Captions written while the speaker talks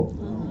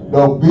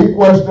The big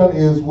question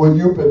is, will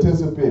you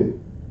participate?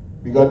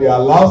 Because there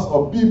are lots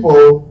of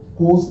people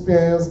who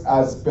stands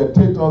as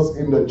spectators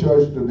in the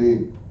church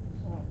today.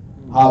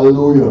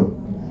 Hallelujah.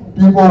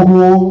 People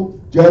who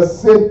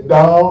just sit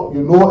down,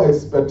 you know, a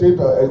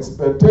spectator. A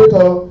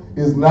spectator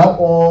is not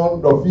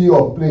on the field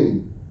of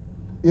play.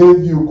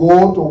 If you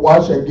go to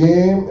watch a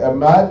game, a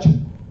match,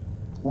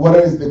 whether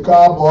it's the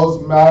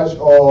Cowboys match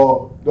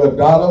or the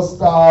Dallas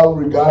Stars,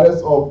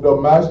 regardless of the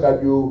match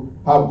that you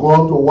have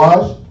gone to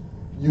watch,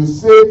 you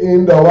sit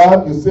in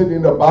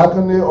the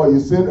balcony or you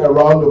sit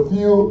around the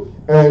field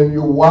and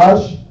you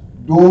watch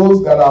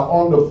those that are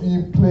on the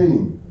field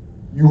playing.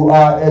 You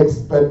are a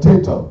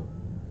spectator.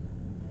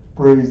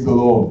 Praise the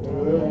Lord.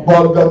 Amen.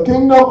 But the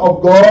kingdom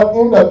of God,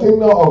 in the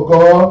kingdom of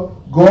God,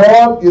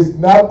 God is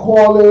not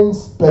calling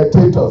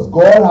spectators.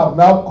 God have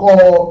not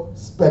called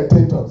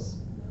spectators.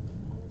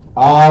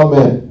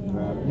 Amen.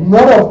 Amen.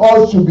 None of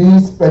us should be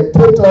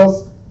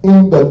spectators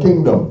in the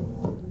kingdom.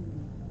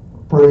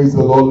 Praise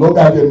the Lord. Look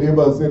at your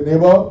neighbor and say,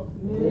 neighbor,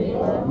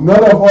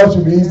 none of us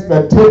should be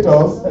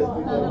spectators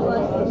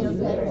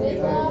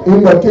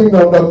in the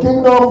kingdom. The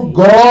kingdom,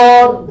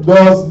 God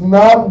does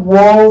not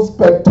want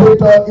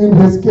spectator in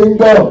his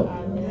kingdom.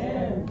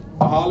 Amen.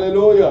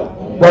 Hallelujah.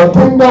 The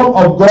kingdom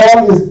of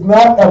God is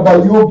not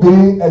about you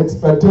being a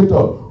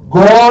spectator.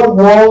 God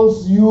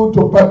wants you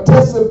to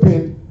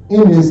participate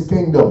in his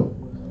kingdom.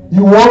 He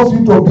wants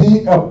you to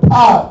be a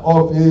part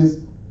of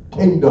his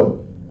kingdom.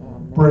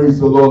 Praise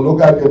the Lord.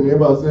 Look at your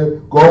neighbor and say,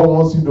 God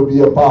wants you to be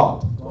a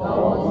part.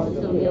 God wants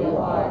you to be a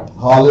part.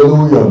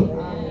 Hallelujah.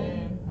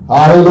 Amen.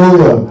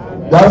 Hallelujah.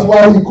 Amen. That's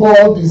why he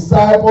called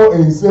disciples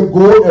and he said,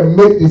 go and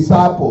make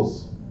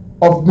disciples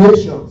of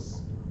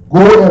nations.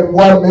 Go and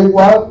what? Make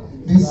what?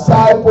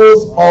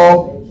 Disciples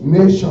of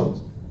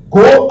nations.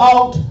 Go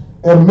out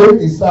and make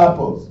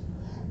disciples.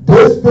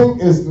 This thing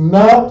is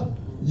not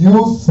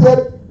you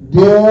sit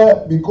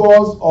there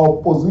because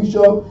of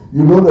position.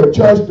 You know, the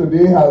church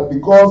today has,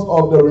 because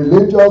of the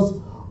religious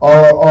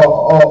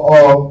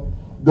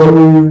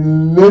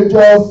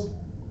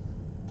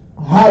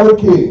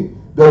hierarchy,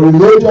 the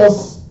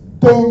religious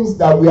things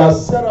that we are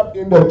set up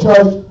in the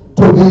church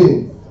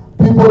today.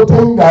 People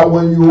think that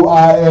when you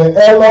are an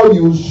elder,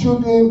 you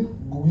shouldn't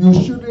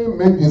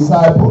make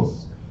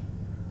disciples.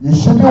 You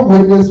shouldn't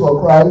witness for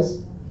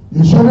Christ.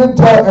 You shouldn't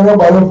tell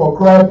anybody for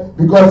Christ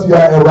because you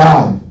are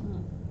arrived.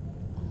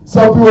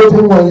 Some people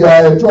think when you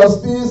are a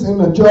trustees in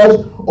the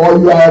church or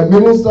you are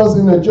ministers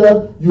in the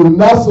church, you're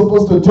not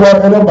supposed to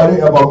tell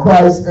anybody about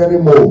Christ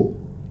anymore.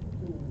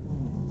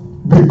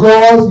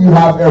 Because you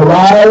have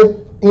arrived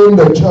in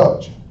the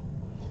church.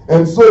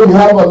 And so you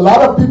have a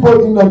lot of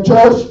people in the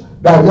church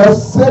that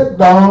just sit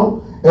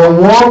down and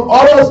want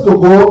others to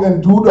go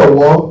and do the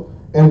work,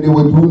 and they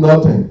will do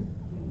nothing.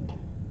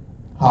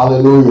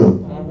 Hallelujah.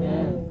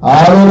 Amen.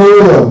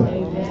 Hallelujah.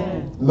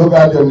 Amen. Look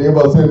at your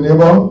neighbor. Say,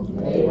 neighbor.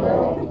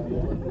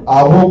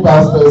 I hope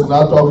pastor is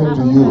not talking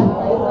to you.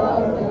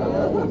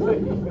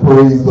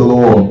 Praise the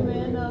Lord.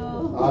 Amen.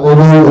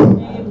 Hallelujah.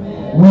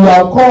 Amen. We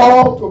are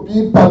called to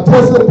be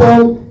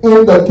participants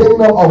in the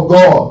kingdom of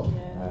God.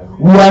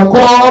 We are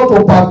called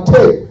to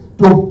partake,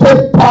 to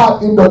take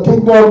part in the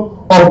kingdom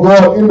of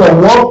God, in the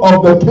work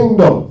of the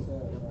kingdom.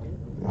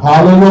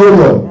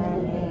 Hallelujah.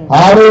 Amen.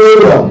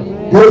 Hallelujah.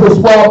 Amen. This is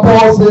what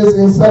Paul says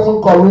in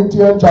 2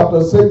 Corinthians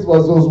chapter 6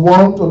 verses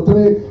 1 to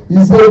 3.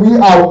 He said, we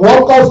are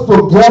workers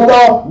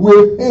together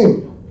with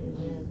him.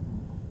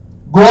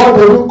 God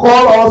didn't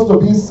call us to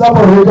be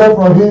separated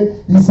from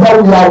him. He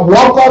said we are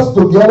workers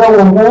together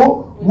with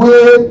who?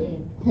 With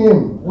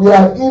him. We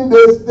are in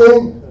this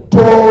thing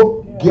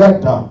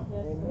together.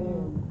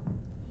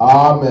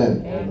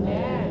 Amen.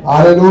 Amen.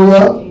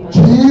 Hallelujah. Amen.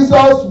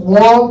 Jesus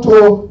wants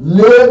to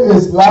live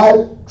his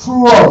life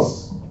through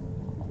us.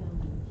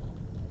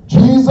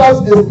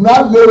 Jesus is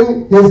not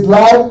living his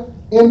life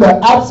in the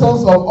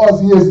absence of us.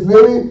 He is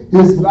living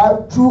his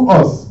life through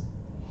us.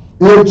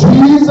 If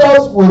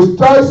Jesus will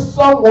touch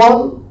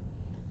someone,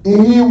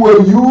 he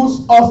will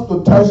use us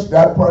to touch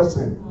that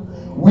person.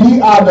 We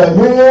are the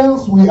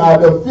hands, we are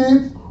the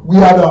feet, we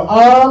are the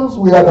arms,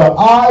 we are the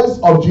eyes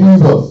of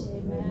Jesus.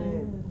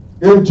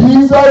 If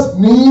Jesus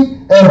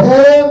needs a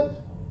hand,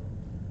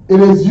 it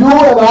is you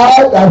and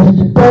I that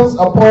he depends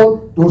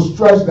upon to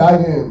stretch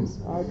that hands.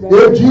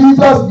 If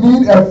Jesus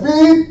needs a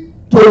feet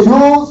to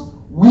use,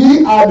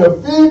 we are the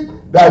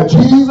feet that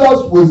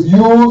Jesus was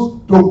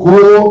used to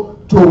go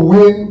to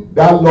win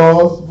that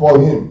loss for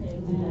him.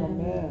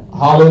 Amen.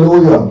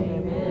 Hallelujah.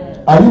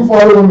 Amen. Are you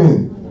following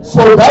me?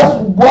 So that's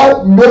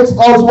what makes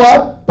us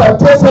what?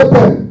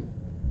 Participant.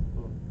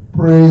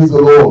 Praise the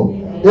Lord.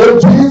 Amen.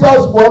 If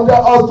Jesus wanted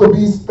us to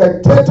be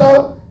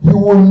spectator, he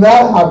would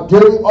not have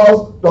given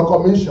us the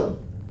commission.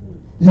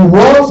 He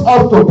wants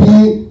us to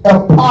be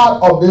a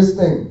part of this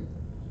thing.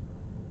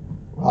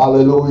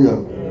 Hallelujah.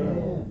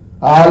 Amen.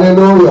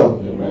 Hallelujah.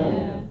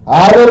 Amen.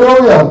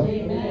 Hallelujah.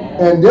 Amen.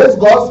 And this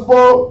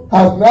gospel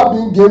has not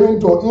been given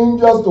to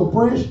angels to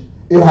preach.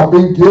 It has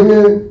been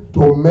given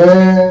to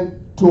men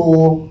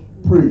to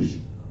preach.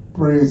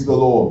 Praise the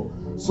Lord.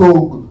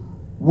 So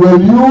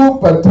will you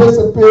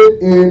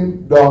participate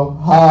in the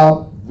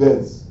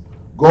harvest?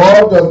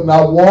 God does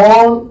not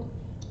want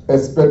a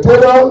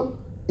spectator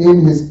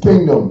in his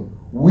kingdom.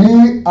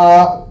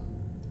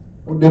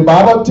 The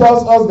Bible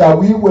tells us that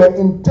we were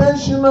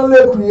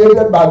intentionally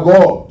created by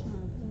God.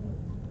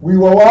 We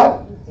were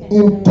what?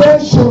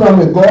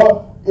 Intentionally.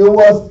 God,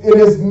 it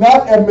is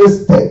not a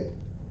mistake.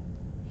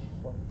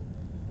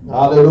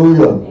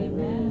 Hallelujah.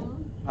 Amen.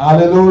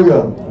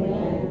 Hallelujah.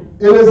 Amen.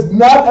 It is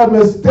not a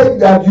mistake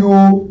that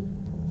you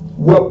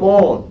were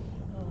born.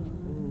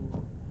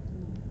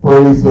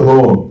 Praise the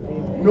Lord.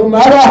 Amen. No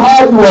matter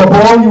how you were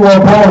born, you were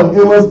born.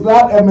 It was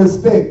not a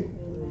mistake.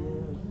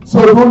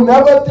 So don't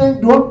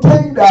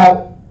think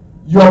that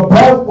your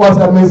birth was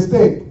a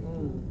mistake.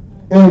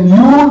 And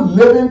you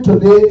living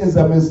today is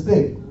a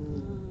mistake.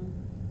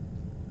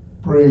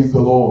 Praise the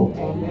Lord.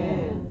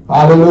 Amen.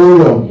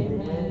 Hallelujah.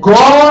 Amen.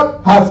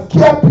 God has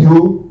kept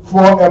you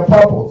for a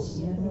purpose.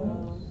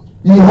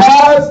 He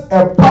has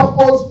a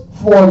purpose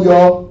for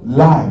your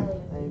life.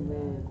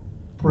 Amen.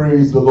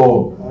 Praise the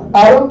Lord.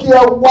 I don't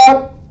care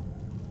what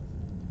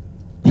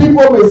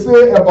people may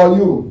say about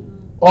you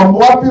or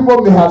what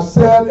people may have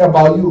said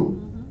about you.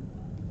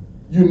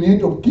 You need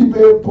to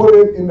put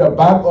it in the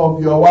back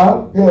of your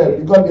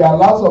head, because there are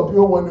lots of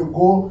people when you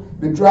go,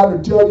 they try to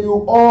tell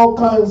you all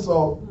kinds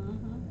of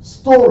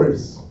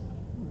stories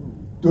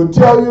to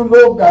tell you,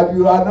 look, that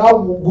you are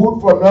not good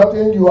for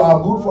nothing, you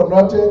are good for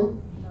nothing.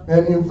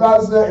 And in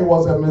fact, it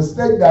was a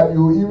mistake that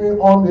you even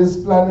on this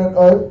planet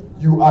Earth,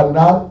 you are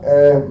not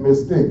a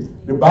mistake.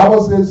 The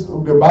Bible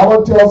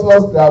tells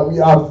us that we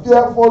are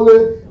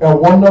fearfully and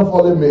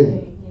wonderfully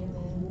made.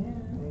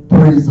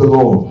 Praise the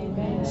Lord.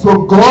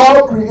 So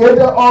God created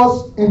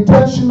us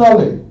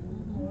intentionally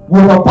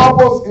with a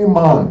purpose in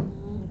mind.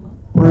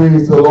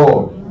 Praise the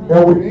Lord.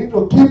 And we need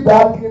to keep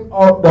that in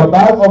the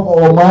back of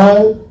our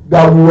mind,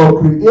 that we were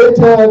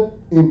created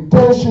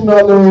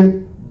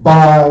intentionally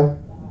by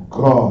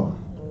God.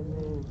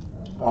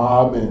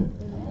 Amen.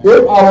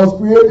 If I was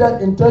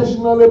created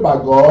intentionally by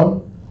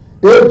God,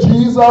 if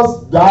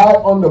Jesus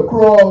died on the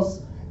cross,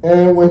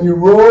 and when he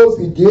rose,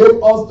 he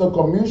gave us the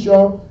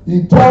commission.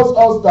 He tells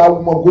us that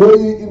we must go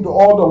into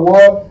all the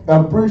world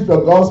and preach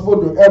the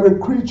gospel to every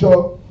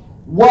creature.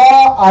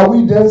 Why are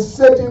we then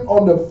sitting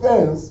on the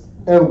fence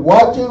and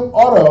watching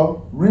others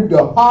reap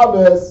the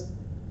harvest?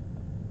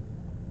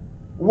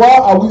 Why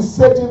are we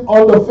sitting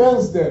on the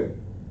fence then?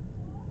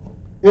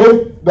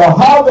 If the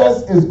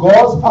harvest is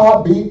God's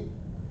heartbeat,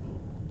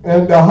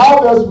 and the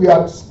harvest we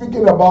are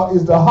speaking about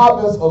is the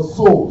harvest of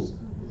souls.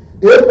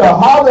 If the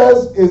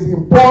harvest is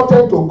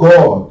important to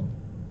God,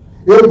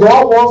 if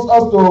God wants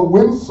us to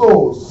win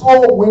souls,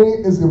 soul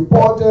winning is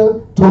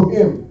important to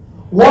him,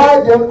 why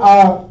then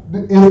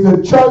is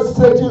the church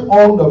sitting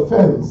on the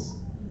fence?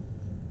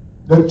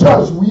 The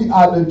church, we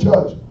are the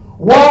church.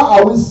 Why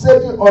are we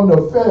sitting on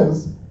the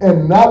fence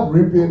and not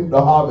reaping the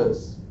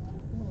harvest?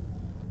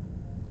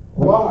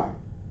 Why?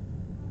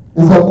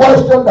 It's a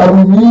question that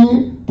we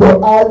need to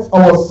ask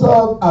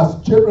ourselves as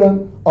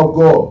children of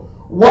God.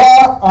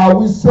 Why are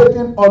we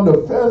sitting on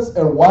the fence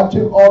and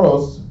watching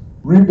others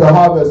reap the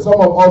harvest? Some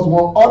of us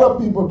want other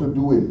people to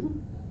do it.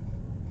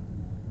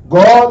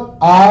 God,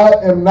 I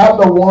am not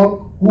the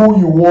one who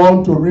you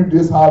want to reap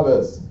this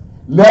harvest.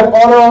 Let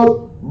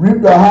others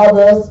reap the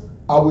harvest.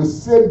 I will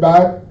sit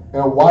back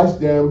and watch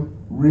them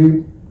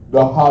reap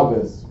the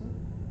harvest.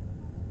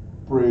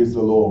 Praise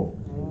the Lord.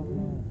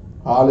 Amen.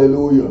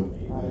 Hallelujah.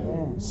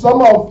 Amen.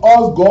 Some of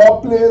us,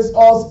 God placed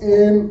us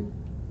in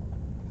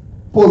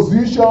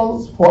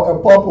positions for a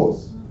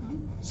purpose.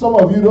 Some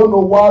of you don't know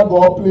why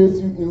God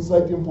placed you in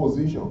certain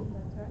positions.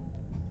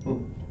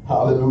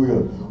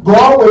 Hallelujah.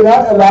 God will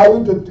not allow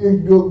you to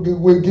take, he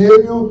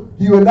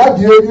will not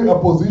give you a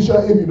position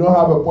if you don't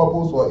have a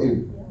purpose for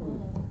it.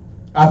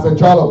 As a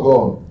child of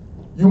God,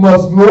 you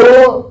must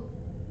know,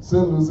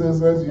 St. Lucia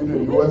says you the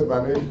newest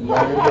manager.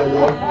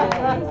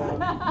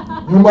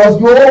 You must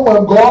know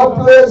when God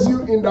places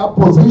you in that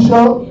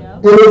position,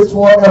 it is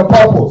for a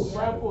purpose.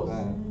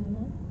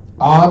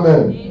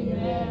 Amen.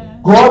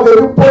 Amen. God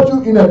didn't put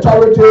you in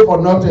authority for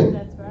nothing.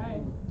 That's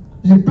right.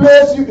 He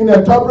placed you in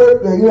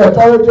authority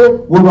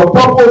with a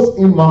purpose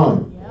in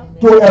mind. Yep.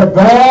 To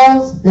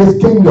advance his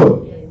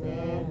kingdom.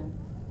 Amen.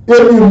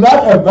 If you're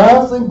not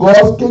advancing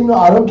God's kingdom,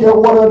 I don't care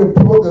what other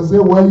people can say,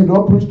 well, you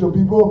don't preach to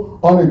people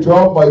on a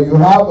job, but you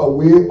have a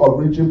way of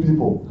reaching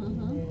people.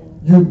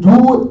 Mm-hmm. You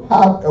do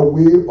have a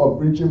way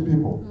of reaching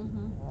people.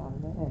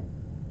 Mm-hmm.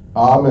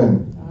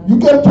 Amen. You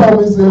can tell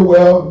me, say,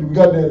 well, you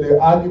got the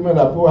argument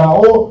that people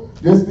have, oh,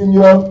 this thing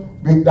here,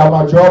 that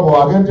my job,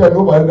 or I can tell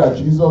nobody that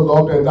Jesus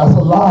loved them. That's a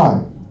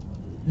lie.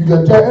 You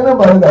can tell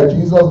anybody that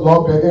Jesus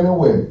loved them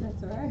anyway.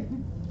 That's right.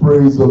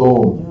 Praise the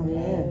Lord.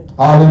 Amen.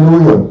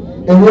 Hallelujah.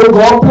 Amen. And when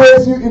God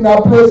placed you in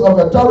that place of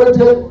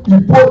authority, he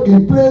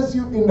placed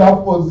you in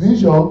that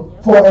position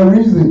for a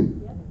reason.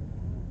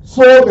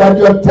 So that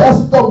your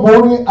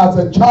testimony as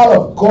a child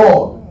of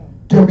God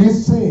can be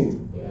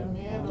seen.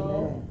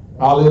 Amen.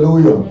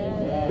 Hallelujah. Amen.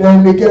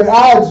 Then they can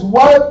ask,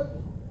 what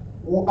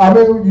I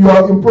mean,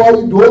 your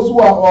employee, those who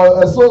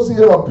are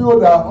associated or people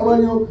that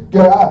honor you,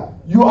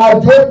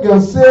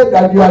 can say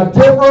that you are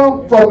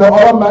different from the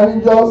other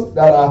managers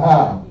that I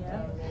have.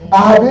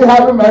 I have been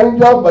having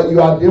managers, but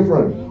you are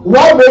different.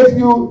 What makes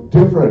you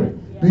different?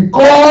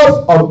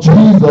 Because of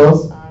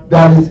Jesus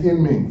that is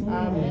in me.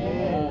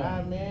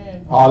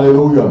 Amen.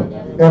 Hallelujah.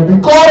 And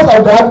because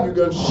of that, you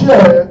can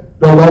share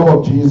the love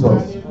of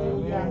Jesus.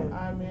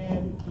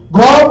 Amen.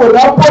 God will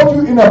not put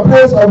you in a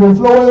place of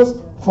influence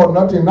for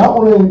nothing, not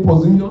only in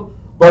position,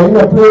 but in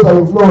a place of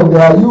influence.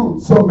 There are you.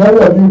 So many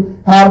of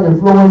you have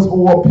influence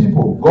over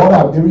people. God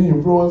has given you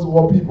influence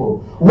over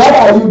people. What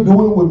are you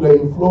doing with the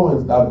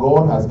influence that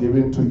God has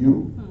given to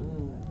you?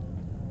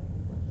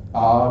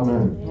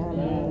 Amen.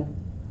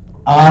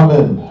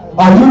 Amen.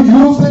 Are you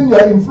using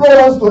your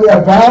influence to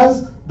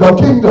advance the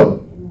kingdom?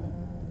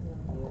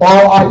 Or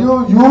are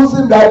you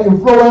using that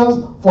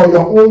influence for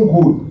your own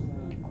good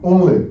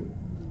only?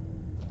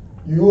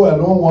 You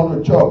alone want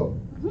to chop.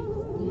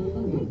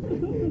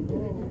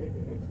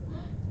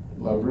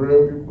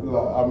 Liberian people,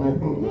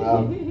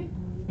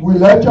 we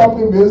like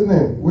chopping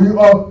business.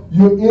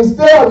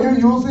 Instead of you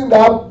using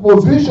that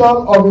position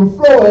of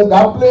influence,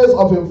 that place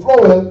of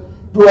influence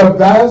to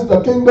advance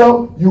the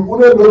kingdom, you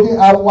only looking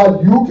at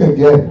what you can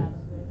get.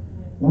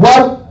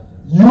 What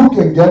you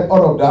can get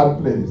out of that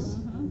place.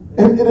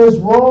 And it is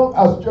wrong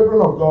as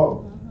children of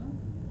God.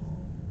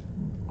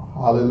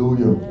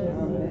 Hallelujah.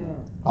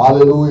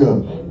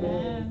 Hallelujah.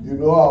 You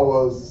know, I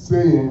was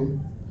saying,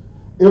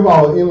 if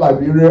I was in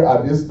Liberia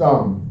at this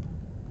time,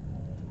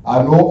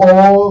 I know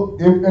I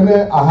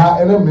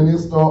had any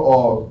minister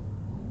or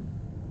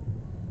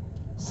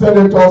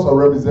senators or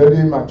representative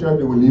in my church,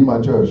 they will leave my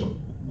church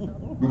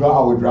because I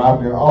would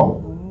drive them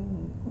out.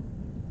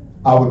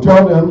 I would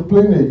tell them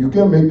plainly, you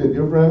can make the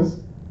difference.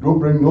 Don't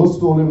bring no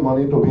stolen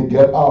money to me.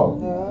 Get out.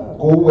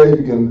 Go where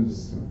you can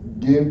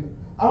give.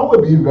 I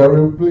would be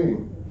very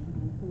plain.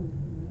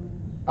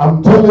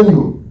 I'm telling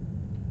you,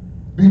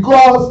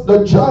 because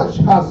the church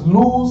has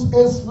lost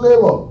its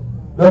flavor.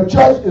 The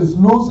church is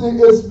losing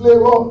its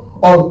flavor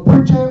of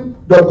preaching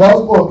the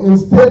gospel.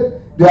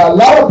 Instead, there are a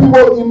lot of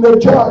people in the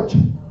church.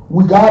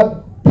 We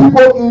got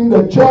people in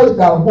the church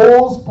that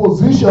holds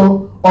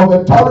position of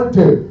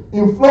authority,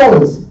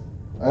 influence.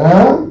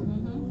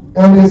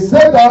 And they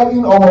sit down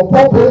in our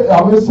pulpit,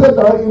 sit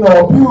down in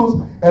our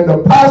pews, and the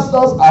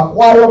pastors are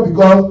quiet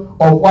because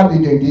of what they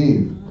can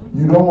give.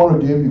 You don't want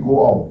to give, you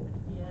go out.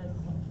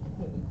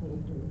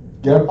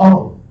 Get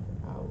out.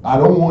 I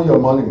don't want your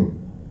money.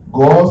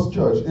 God's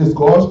church. It's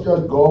God's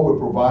church. God will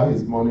provide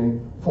his money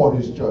for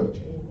his church.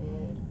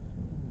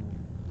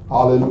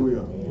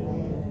 Hallelujah.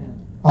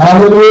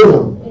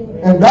 Hallelujah.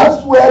 And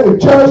that's where the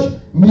church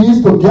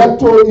needs to get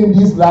to in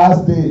these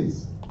last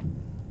days.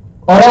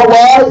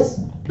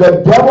 Otherwise,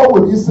 the devil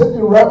will be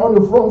sitting right on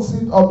the front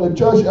seat of the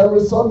church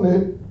every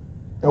Sunday,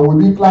 and we'll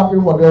be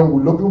clapping for them.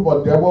 We're looking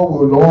for devil,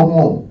 we'll lure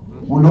home.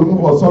 We're looking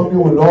for something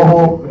we'll lure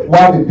home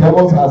while the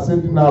devils are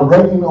sitting there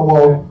right on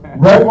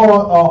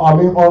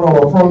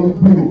our front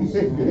pews.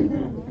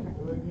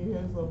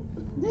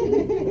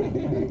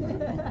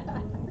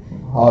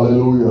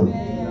 Hallelujah.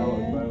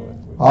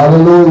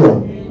 Hallelujah.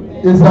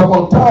 It's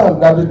about time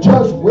that the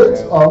church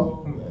wakes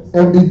up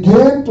and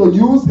begin to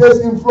use its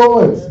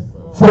influence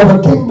for the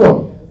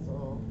kingdom.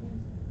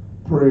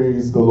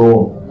 Praise the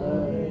Lord.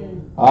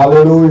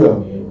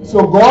 Hallelujah.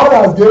 So God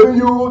has given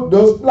you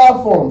those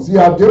platforms. He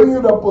has given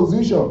you the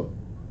position.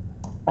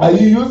 Are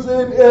you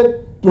using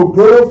it to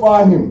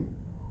glorify him?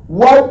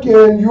 What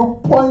can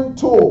you point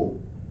to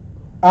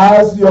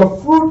as your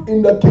fruit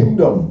in the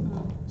kingdom?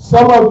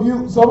 Some of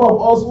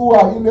us who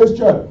are in this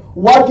church,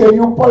 what can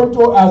you point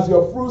to as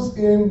your fruits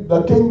in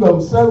the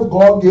kingdom since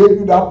God gave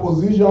you that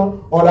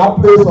position or that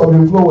place of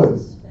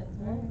influence? That's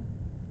right.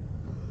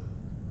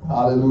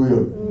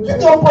 Hallelujah. You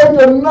can point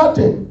to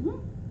nothing.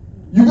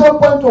 You can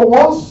point to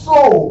one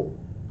soul.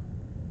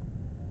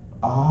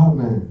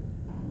 Amen.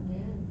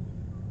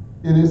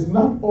 It is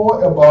not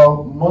all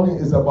about money,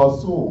 it's about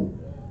soul.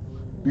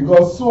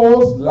 Because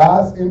souls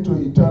last into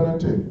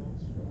eternity.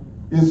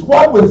 It's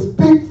what will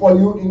speak for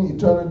you in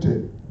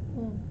eternity.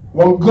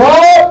 When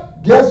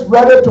God gets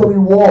ready to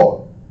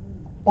reward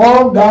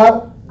on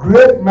that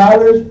great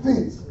marriage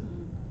feast,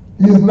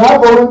 he's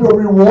not going to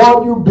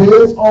reward you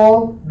based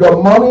on the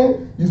money.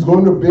 He's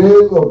going to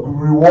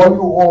reward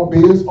you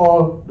based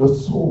on the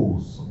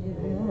souls.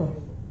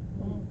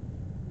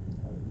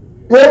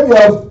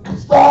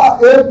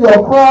 If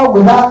your crown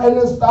will have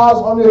any stars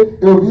on it,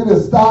 it will be the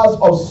stars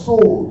of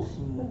souls.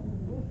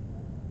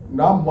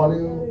 Not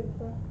money.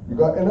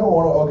 Because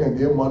anyone can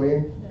give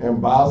money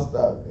and buy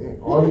stuff.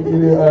 Only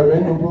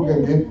many people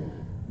can give.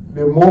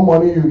 The more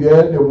money you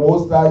get, the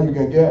more stars you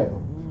can get.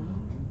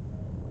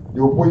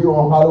 They'll put you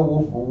on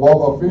Hollywood for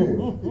Walk of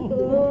Fame.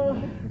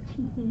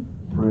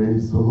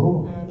 Praise the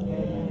Lord.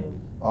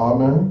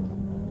 Amen.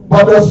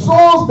 But the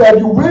souls that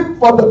you win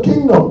for the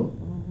kingdom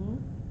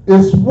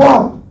is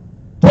what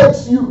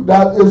takes you,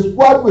 that is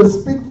what will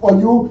speak for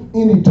you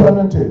in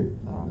eternity.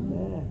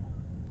 Amen.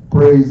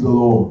 Praise the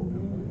Lord.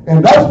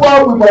 And that's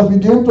why we must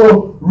begin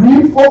to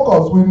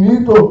refocus. We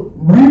need to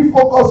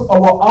refocus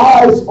our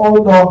eyes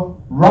on the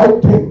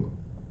right thing.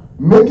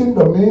 Making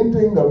the main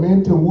thing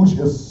which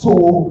is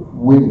soul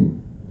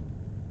winning.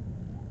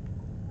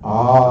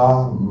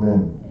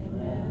 Amen.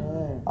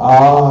 Amen.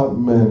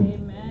 Amen.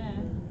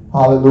 Amen.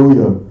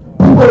 Hallelujah.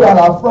 People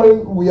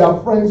that we are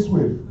friends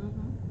with.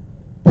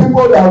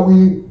 People that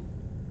we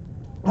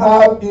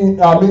have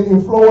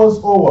influence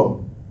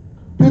over.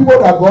 People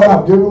that God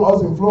have given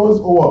us influence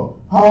over.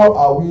 How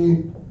are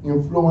we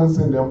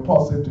influencing them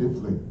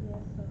positively?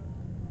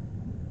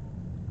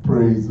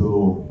 Praise the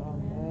Lord.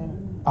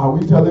 Are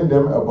we telling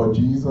them about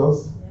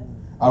Jesus?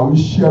 Are we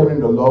sharing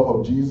the love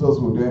of Jesus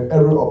with them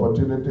every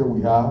opportunity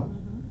we have?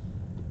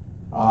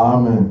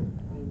 Amen.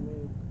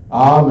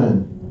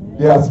 Amen.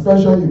 There are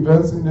special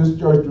events in this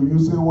church. Do you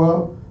say,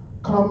 well,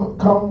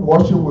 come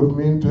worship with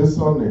me this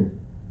Sunday?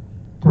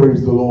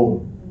 Praise the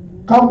Lord.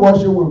 Come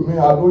worship with me.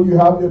 I know you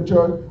have your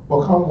church,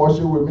 but come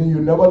worship with me. You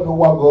never know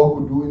what God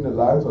will do in the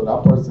lives of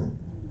that person.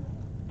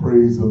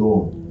 Praise the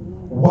Lord.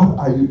 What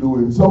are you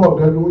doing? Some of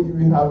them don't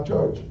even have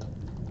church.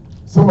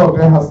 Some of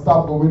them have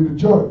stopped going to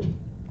church.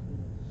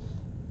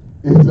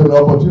 It's an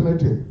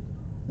opportunity.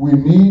 We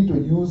need to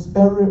use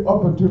every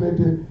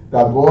opportunity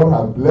that God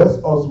has blessed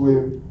us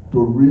with to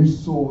reach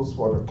souls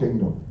for the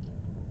kingdom.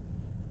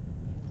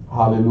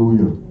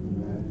 Hallelujah.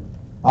 Amen.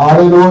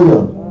 Hallelujah.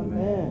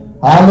 Amen.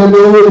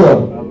 Hallelujah.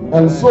 Amen.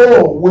 And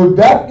so, with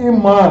that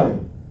in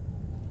mind,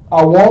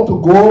 I want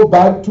to go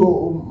back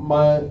to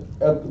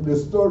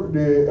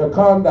the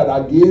account that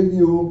I gave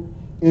you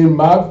in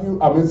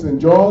St.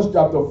 John's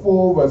chapter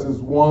 4, verses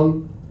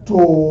 1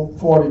 to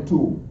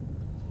 42.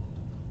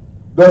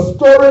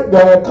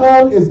 The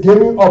account is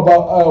giving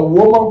about a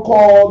woman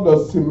called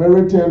the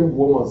Samaritan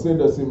woman. Say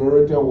the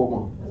Samaritan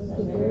woman.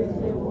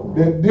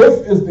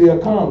 This is the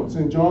account,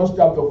 St. John's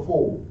chapter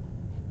 4.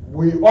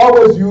 We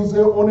always use it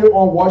only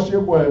on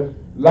worship when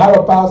a lot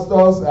of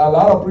pastors, a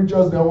lot of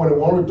preachers, then when they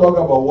want to talk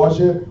about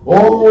worship,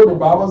 oh, the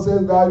Bible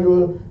says that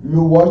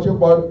you worship,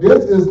 but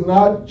this is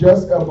not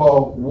just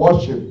about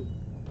worship.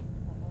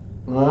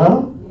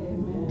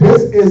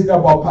 This is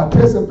about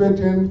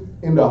participating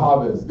in the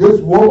harvest. This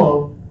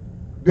woman,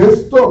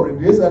 this story,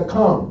 this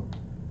account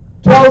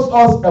tells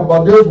us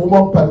about this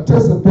woman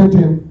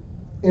participating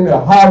in a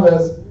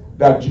harvest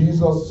that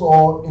Jesus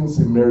saw in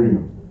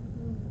Samaria.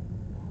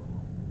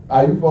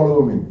 Are you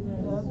following me?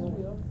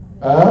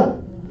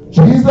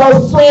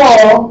 Jesus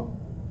saw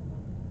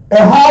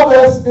a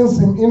harvest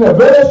in a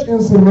village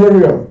in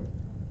Samaria.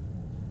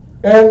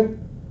 And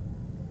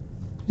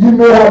he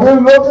may have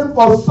been looking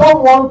for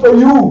someone to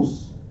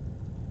use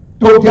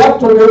to get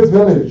to this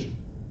village.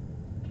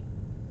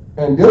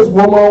 And this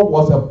woman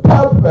was a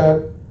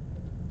perfect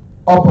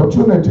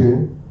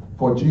opportunity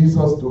for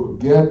Jesus to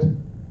get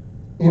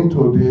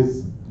into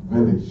this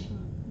village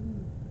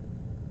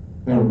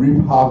and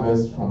reap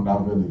harvest from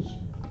that village.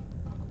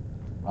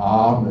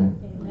 Amen.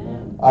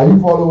 Amen. Are you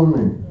following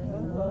me?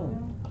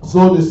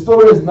 So the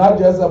story is not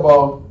just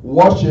about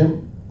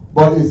worship,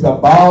 but it's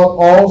about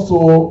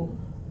also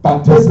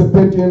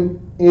participating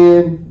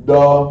in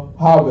the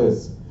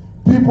harvest.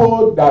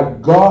 People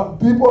that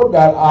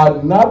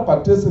are not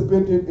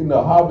participating in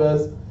the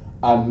harvest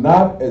are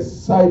not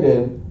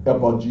excited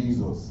about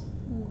Jesus.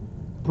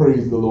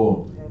 Praise the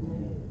Lord.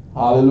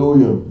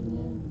 Hallelujah.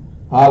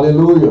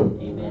 Hallelujah.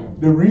 Amen.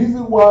 The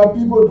reason why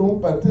people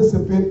don't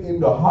participate in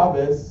the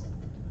harvest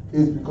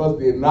is because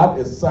they're not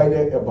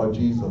excited about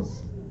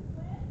Jesus.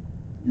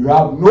 You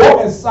have no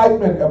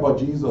excitement about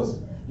Jesus.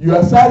 You're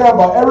excited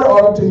about every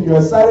other thing. You're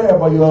excited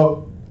about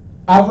your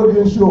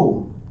African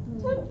show.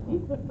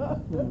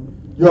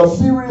 Your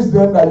series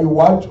then that you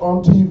watch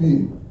on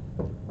TV.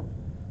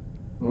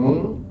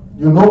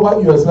 You know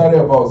what you're excited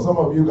about. Some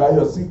of you got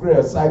your secret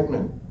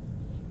excitement.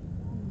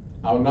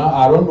 I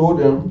don't know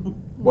them,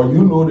 but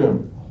you know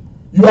them.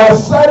 You are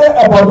excited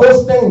about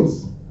those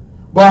things.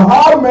 But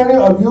how many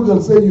of you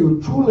can say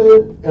you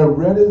truly and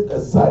really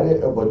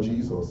excited about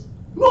Jesus?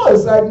 No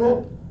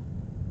excitement.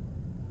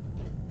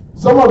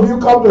 Some of you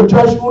come to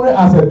church only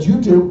as a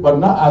duty, but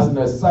not as an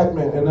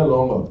excitement any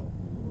longer.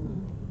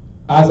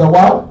 As a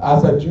what?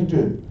 As a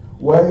duty.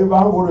 Well, if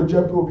I go to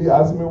church, people will be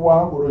asking me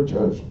why I go to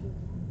church.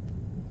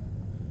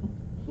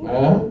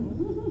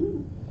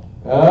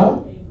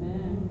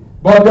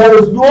 But there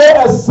is no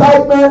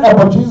excitement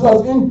about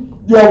Jesus in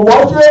your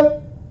worship.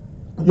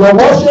 Your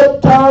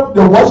worship time,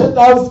 the worship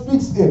time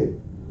speaks it.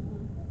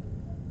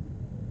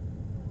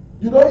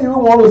 You don't even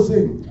want to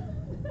sing.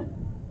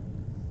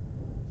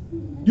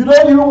 You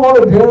don't even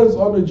want to dance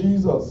unto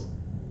Jesus.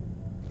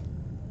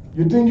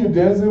 You think you're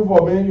dancing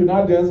for me, you're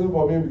not dancing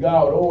for me because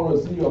I don't want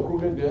to see your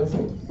crooked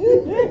dancing.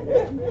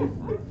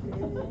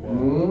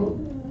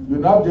 You're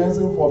not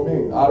dancing for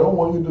me. I don't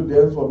want you to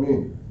dance for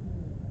me.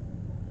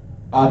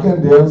 I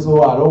can dance,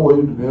 so I don't want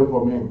you to dance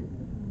for me.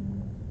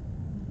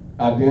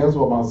 I dance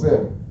for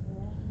myself.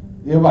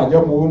 If I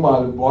just move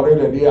my body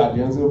the day I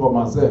dance for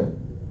myself.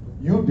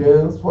 You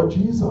dance for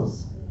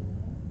Jesus.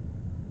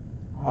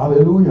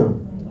 Hallelujah.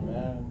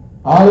 Amen.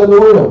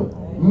 Hallelujah.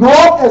 Amen.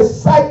 No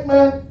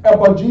excitement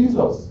about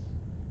Jesus.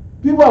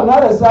 People are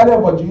not excited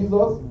about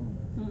Jesus.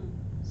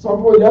 Some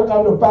people just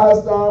come to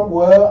pass time.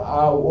 Well,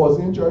 I was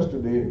in church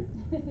today.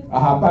 I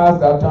have passed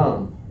that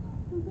time.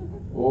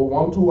 Oh,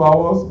 1-2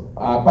 hours.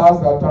 I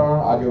passed that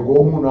time. I can go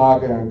home now. I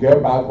can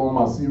get back on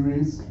my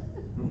series.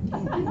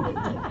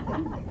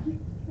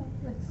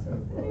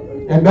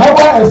 And that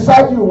will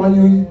excite you when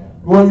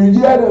you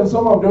hear that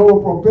some of them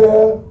will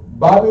prepare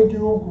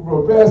barbecue,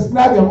 prepare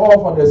snack and all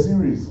for the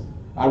series.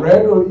 I'm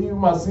ready to eat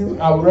my series.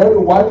 I'm ready to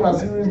watch my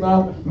series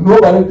now.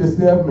 Nobody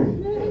disturb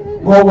me.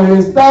 But when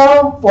it's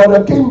time for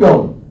the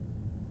kingdom,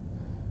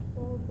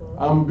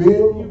 I'm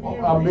being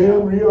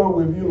real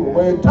with you.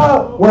 When it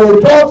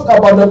talks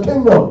about the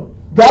kingdom,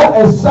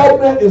 that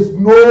excitement is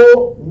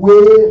no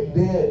way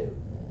there.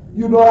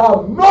 You don't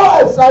have no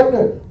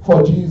excitement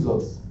for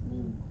Jesus.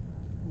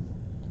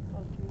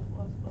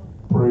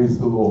 Praise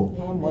the Lord.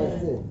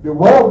 The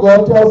Word of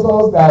God tells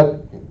us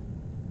that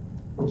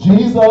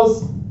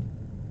Jesus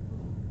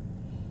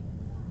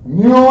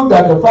knew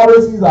that the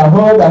Pharisees had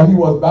heard that he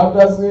was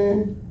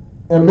baptizing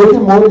and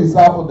making more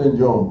disciples than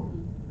John.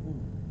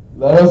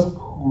 Let us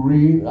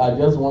read. I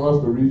just want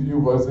us to read a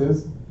few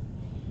verses.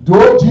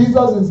 Though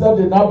Jesus himself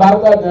did not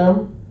baptize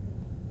them,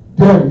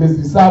 then his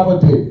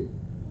disciples did.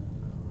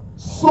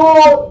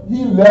 So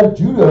he left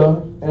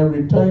Judah and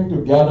returned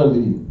to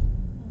Galilee.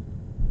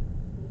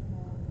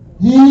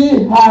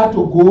 He had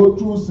to go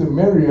through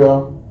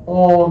Samaria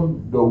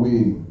on the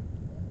way.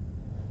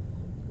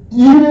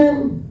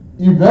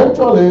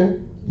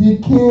 Eventually, he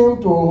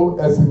came to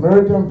a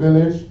Samaritan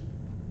village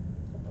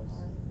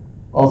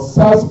of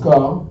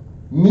Sychar,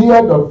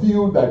 near the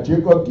field that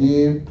Jacob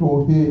gave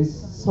to his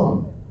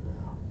son.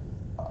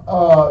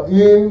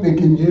 In the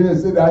King James,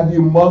 it said that he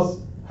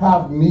must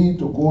have need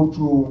to go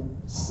through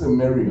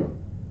Samaria.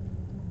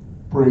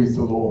 Praise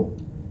the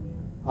Lord.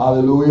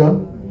 Hallelujah.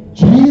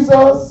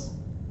 Jesus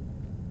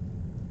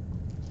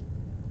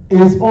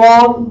is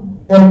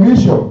on a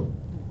mission.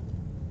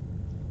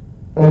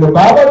 And the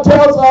Bible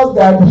tells us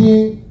that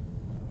he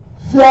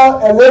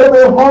felt a little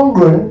bit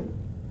hungry.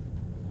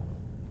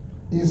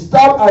 He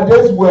stopped at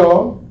this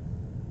well.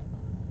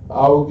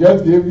 I will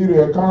just give you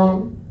the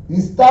account. He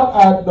stopped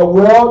at the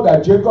well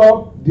that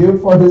Jacob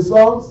did for his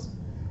sons.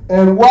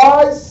 And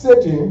while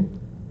sitting,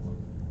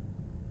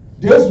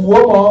 this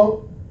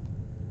woman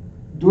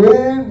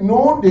during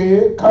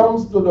noonday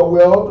comes to the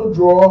well to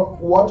draw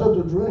water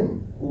to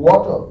drink.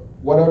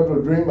 Whatever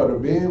to drink or to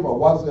bathe or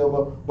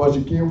whatsoever, but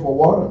she came for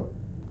water.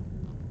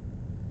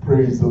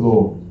 Praise the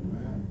Lord.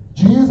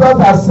 Jesus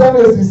has sent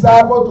his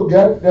disciples to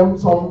get them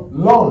some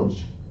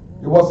lunch.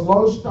 It was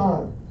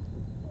lunchtime.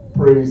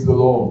 Praise the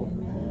Lord.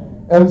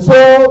 And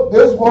so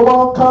this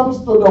woman comes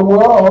to the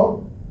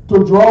well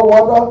to draw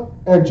water,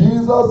 and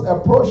Jesus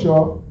approached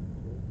her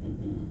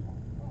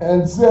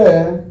and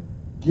said,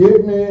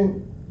 "Give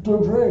me to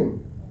drink."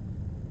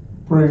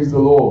 Praise the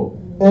Lord.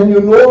 And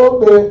you know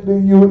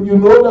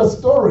the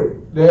story,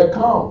 the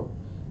account.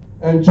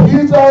 And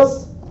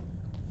Jesus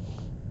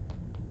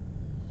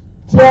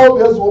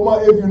told this woman,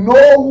 if you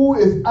know who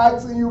is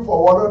asking you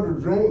for water to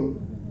drink,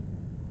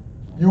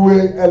 you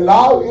will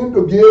allow him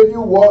to give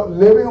you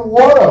living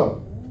water.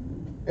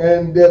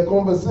 And the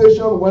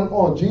conversation went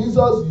on.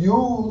 Jesus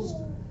used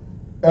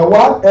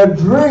a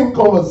drink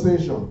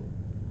conversation,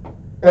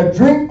 a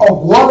drink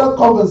of water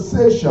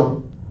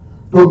conversation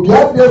to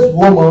get this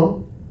woman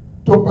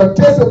to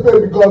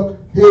participate, because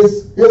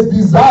his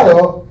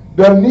desire,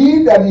 the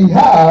need that he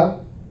had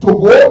to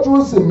go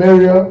through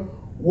Samaria,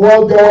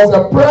 there was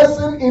a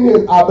person in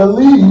his, I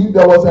believe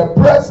there was a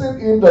person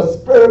in the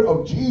spirit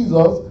of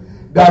Jesus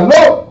that,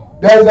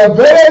 look, there's a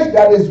village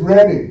that is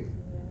ready.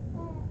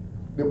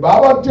 The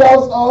Bible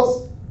tells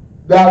us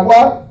that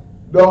what?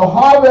 The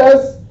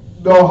harvest.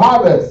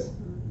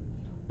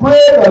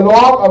 Pray the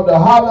Lord of the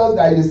harvest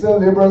that he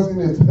send laborers in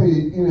his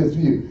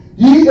field.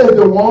 He is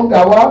the one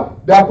that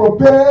what? That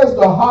prepares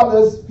the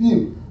harvest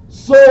field.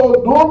 So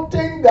don't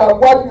think that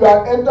what you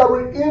are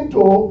entering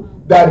into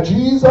that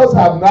Jesus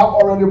have not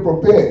already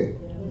prepared.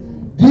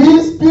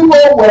 These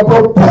people were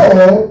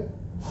prepared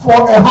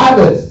for a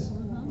harvest.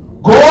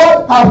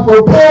 God has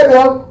prepared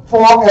them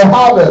for a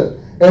harvest.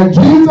 And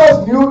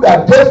Jesus knew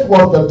that this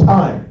was the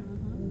time.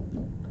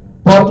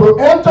 But to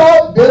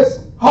enter this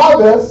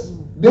harvest,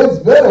 this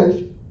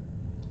village,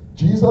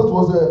 Jesus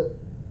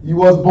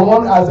was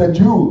born as a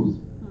Jew.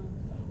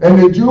 And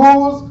the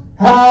Jews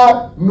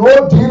had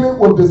no dealing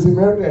with the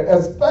Samaritan,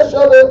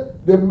 especially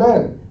the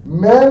men.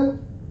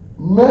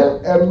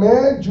 A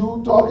man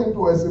Jew talking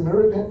to a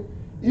Samaritan,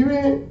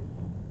 even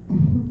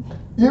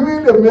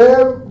the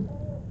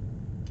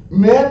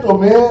man to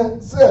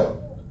man self,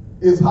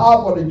 it's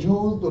hard for the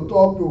Jews to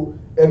talk to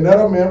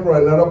another man from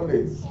another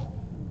place.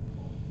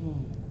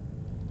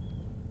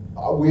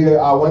 I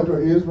went to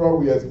Israel,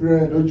 we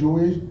experienced the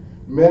Jewish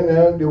men,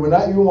 they will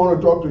not even want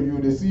to talk to you.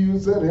 They see you,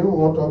 say they don't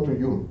want to talk to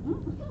you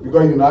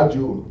because you're not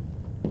Jew.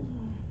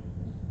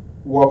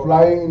 We were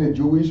flying in a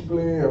Jewish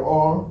plane and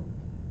all.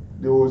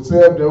 They will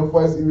serve them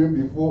first even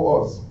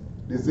before us.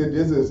 They say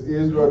this is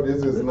Israel,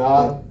 this is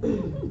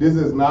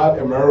not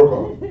America,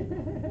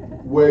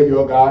 where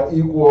you got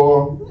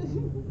equal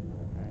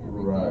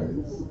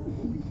rights.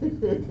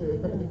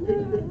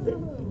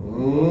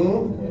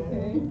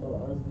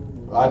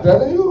 I'm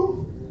telling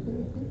you,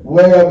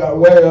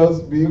 where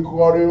else be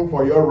calling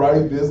for your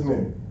right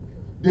business?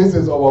 This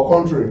is our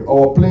country,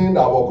 our plane,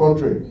 our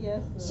country.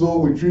 Yes, so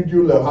we treat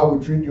you like how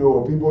we treat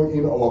your people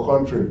in our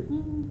country.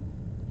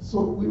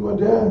 So we were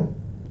there.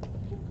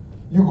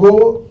 You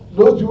go,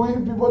 those Jewish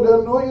people, they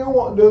don't even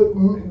want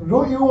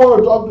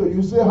to talk to you.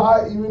 You say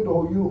hi even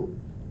to you.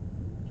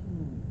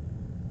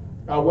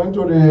 I went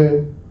to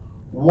the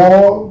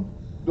wall,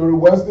 to the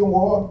Western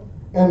Wall,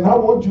 and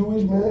not one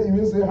Jewish man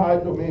even say hi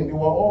to me. They were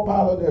all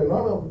part of there.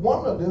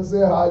 One of them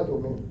say hi to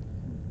me.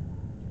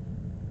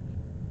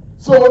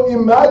 So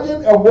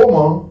imagine a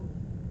woman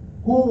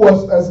who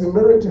was a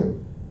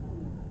Samaritan.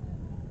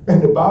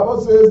 And the Bible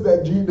says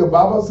that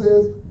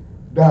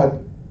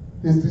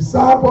his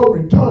disciple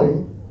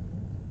returned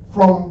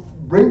from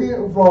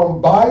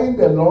buying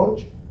the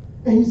lunch,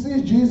 and he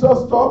sees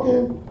Jesus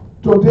talking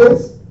to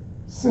this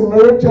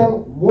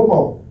Samaritan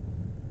woman.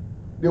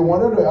 They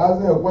wanted to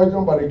ask him a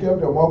question, but he kept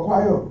them all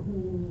quiet.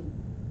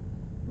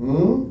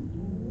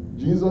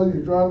 Jesus,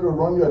 you trying to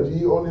run your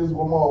G on this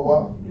woman or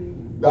what?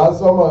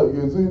 That's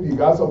you see, you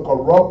got some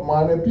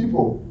corrupt-minded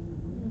people.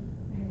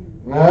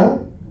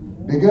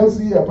 They can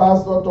see a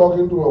pastor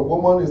talking to a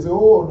woman, they say,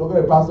 oh, look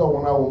at the pastor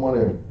with that woman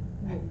there.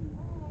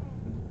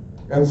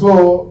 And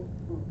so,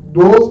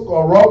 those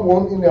corrupt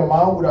ones in their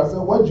mind would have said,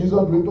 what Jesus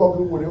doing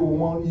talking with a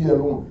woman here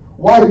alone?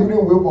 Why he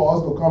didn't wait for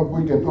us to come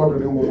quick and talk to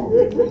the woman?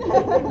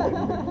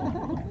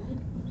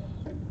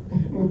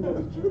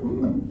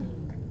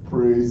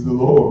 Praise the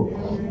Lord.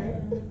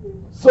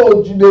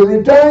 So they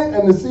return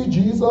and they see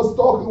Jesus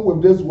talking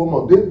with this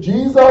woman.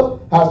 Jesus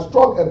has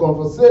struck a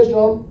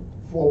conversation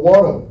for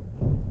water.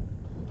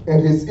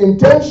 And his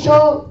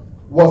intention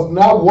was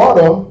not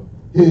water.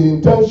 His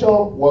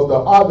intention was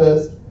the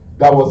harvest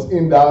that was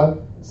in that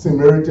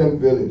Samaritan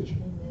village.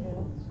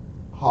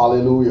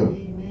 Hallelujah.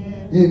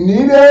 He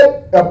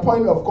needed a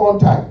point of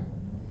contact.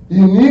 He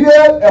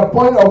needed a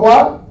point of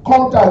what?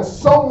 Contact.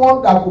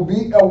 Someone that could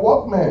be a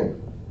workman.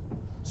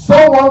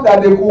 Someone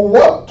that they could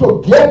work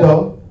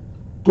together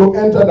to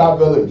enter that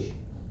village.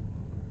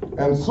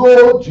 And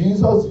so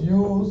Jesus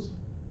used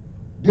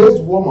this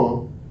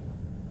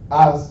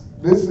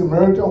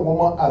Samaritan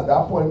woman as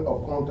that point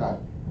of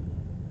contact.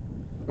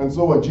 And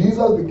so when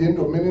Jesus began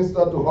to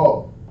minister to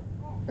her,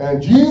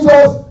 and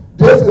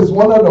this is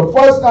one of the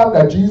first times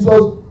that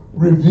Jesus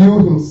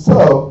revealed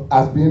himself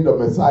as being the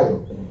Messiah.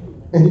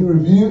 And he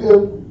revealed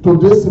it to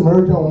this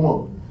Samaritan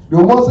woman. The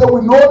woman said,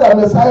 we know that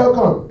Messiah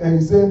comes. And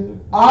he said,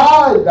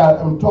 I that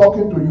am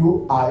talking to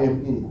you, I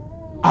am he.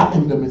 I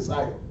am the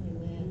Messiah.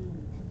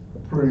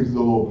 Praise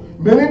the Lord.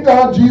 Many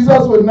times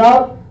Jesus would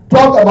not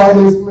talk about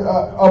his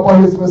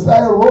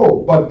Messiah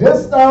role, but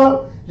this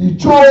time he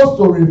chose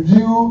to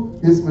reveal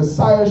his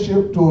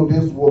Messiahship to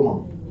this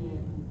woman.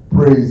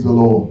 Praise the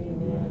Lord.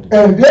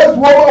 And this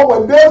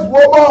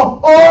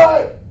woman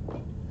heard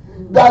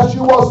that she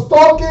was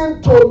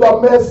talking to the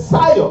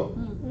Messiah,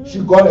 she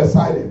got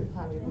excited.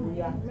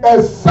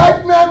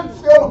 Excitement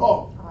filled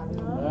her.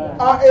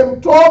 I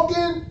am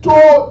talking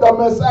to the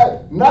Messiah,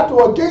 not to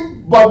a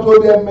king, but to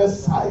the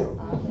Messiah.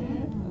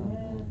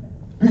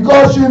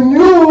 Because she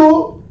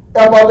knew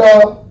about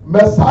the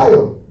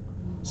Messiah.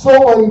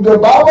 So when the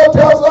Bible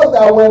tells us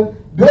that when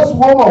this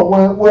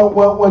woman,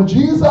 when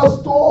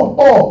Jesus told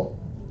her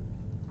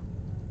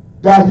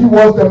that he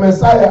was the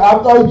Messiah,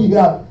 after he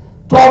had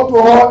talked to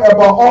her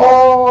about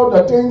all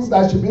the things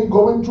that she'd been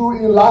going through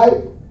in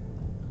life,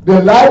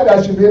 the life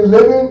that she'd been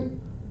living,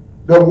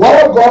 the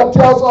Word of God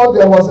tells us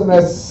there was an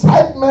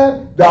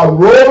excitement that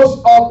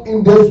rose up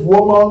in this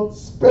woman's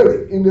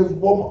spirit, in this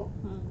woman.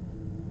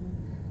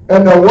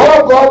 And the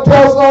Word of God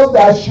tells us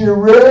that she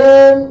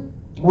ran,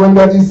 when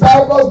the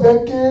disciples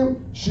then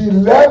came, she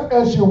left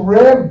and she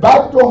ran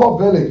back to her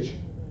village.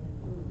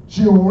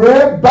 She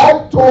ran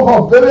back to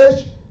her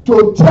village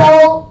to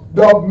tell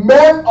the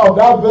men of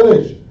that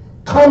village,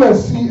 come and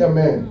see a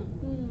man.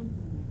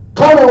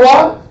 Come and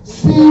what?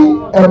 See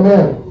a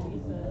man.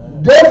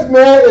 This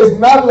man is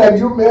not like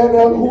you men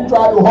who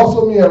try to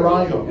hustle me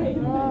around you.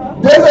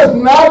 This is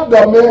not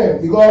the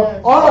man,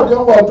 because all of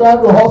them were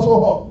trying to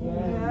hustle her.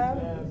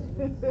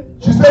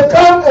 She said,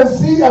 come and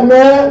see a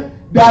man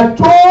that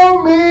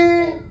told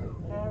me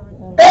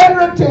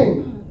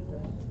everything.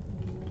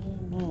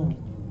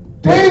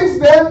 Things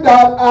then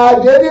that I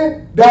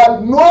didn't,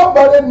 that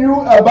nobody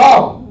knew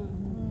about,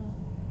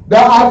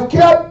 that I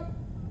kept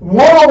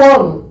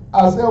one-on-one.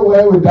 I said,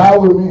 well, he will die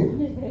with me.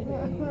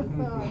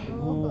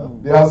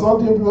 There are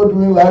something people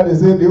do in life, they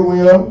say they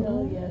will.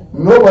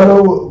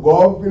 Nobody will,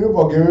 God, finish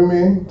forgiving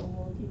me.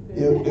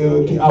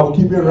 I will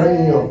keep it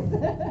ringing you.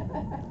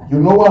 You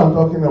know what I'm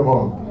talking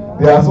about.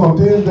 There are some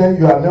things that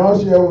you have never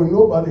shared with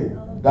nobody.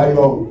 That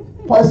your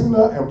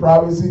personal and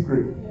private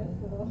secret.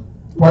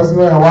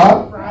 Personal and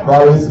what?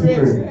 Private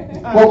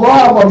secret. But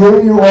God has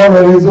forgiven you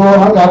already, so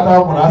I got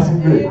time for that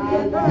secret.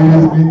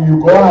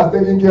 You God has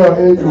taken care of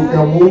it. You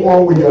can move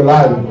on with your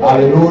life.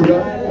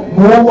 Hallelujah.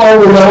 Move on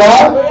with your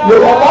what?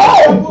 With your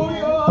life.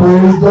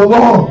 Praise the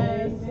Lord.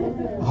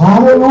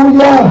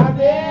 Hallelujah.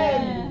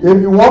 If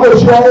you want to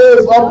share it,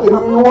 it's up to you.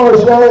 You want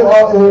to share it,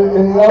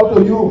 it's up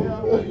to you.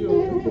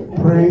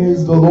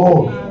 Praise the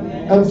Lord.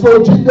 And so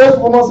this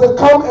woman said,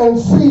 come and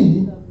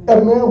see a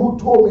man who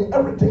told me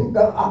everything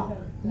that I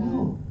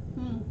knew.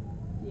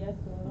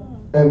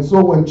 And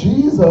so when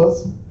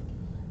Jesus,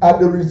 as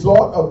the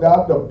result of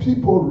that, the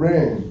people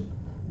ran.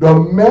 The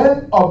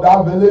men of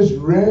that village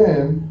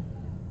ran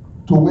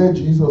to where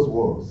Jesus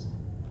was.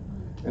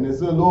 And they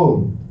said,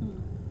 Lord,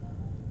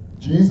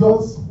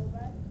 Jesus,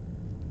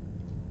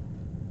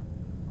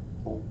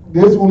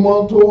 this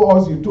woman told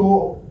us, you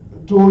told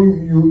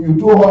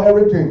her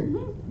everything.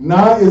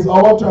 Now is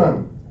our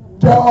turn.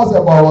 Tell us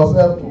about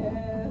ourselves too.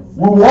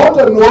 We want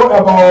to know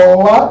about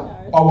what?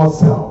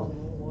 Ourselves.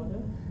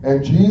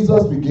 And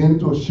Jesus began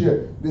to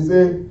share. They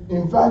say,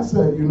 in fact,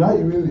 sir, you're not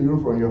even leaving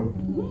from here.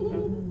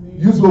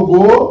 You shall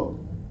go,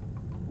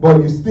 but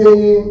you're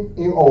staying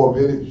in our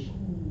village.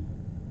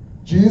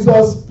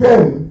 Jesus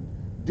spent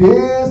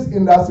days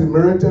in that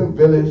Samaritan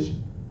village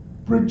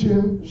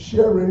preaching,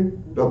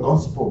 sharing the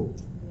gospel.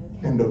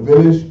 And the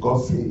village got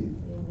saved.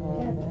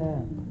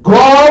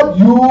 God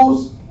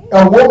used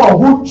a woman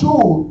who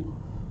chose.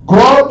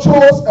 God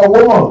chose a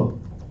woman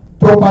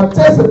to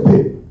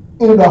participate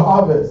in the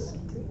harvest.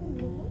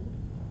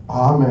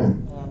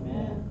 Amen.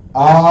 Amen.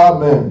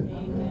 Amen.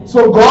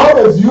 So God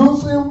is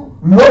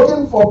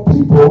looking for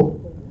people.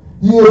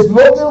 He is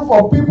looking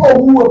for people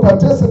who will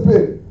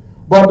participate.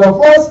 But the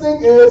first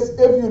thing is,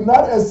 if you're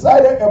not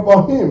excited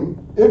about Him,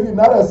 if you're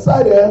not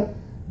excited,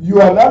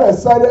 you are not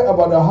excited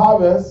about the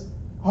harvest,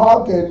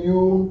 how can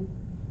you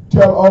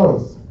tell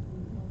others?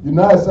 You're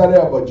not excited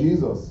about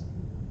Jesus.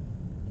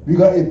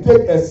 Because it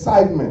takes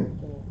excitement.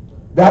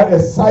 That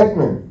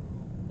excitement.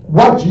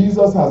 What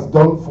Jesus has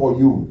done for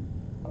you.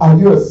 Are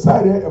you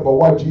excited about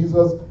what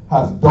Jesus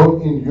has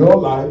done in your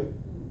life?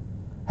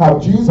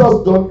 Have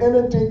Jesus done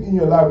anything in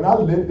your life?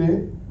 Not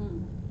lately.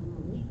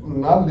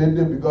 Not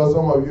lately, because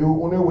some of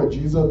you, only when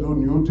Jesus do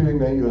new thing,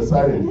 then you're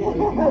excited.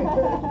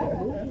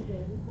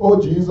 Oh,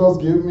 Jesus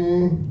gave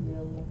me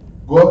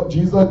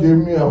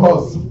a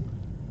horse.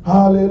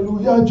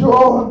 Hallelujah,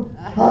 joy.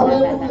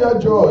 Hallelujah,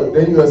 joy.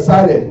 Then you're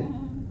excited.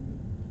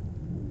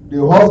 The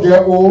horse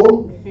get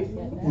old.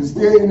 You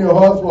stay in your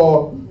horse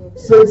for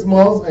 6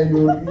 months and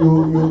you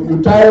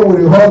tired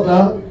with the horse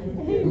now.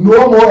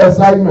 No more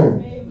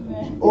excitement.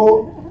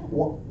 Oh,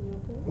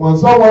 when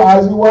someone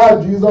asks you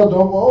what Jesus done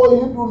for, oh,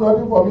 He do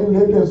nothing for me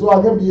lately, so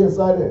I can be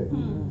excited.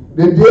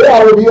 The day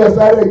I will be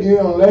excited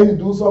again unless He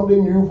do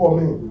something new for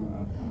me.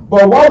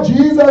 But what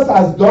Jesus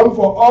has done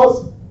for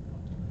us,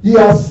 He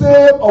has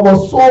saved our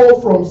soul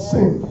from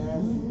sin.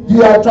 He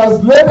has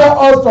translated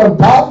us from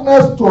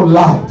darkness to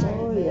light.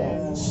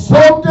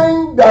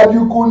 Something that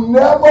you could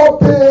never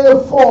pay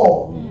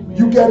for.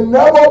 You can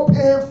never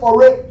pay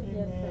for it.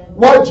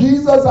 What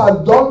Jesus has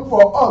done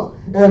for us.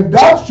 And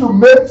that should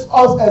make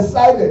us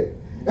excited.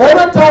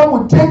 Every time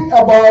we think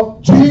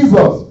about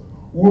Jesus,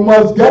 we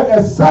must get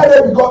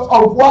excited because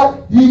of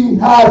what He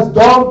has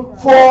done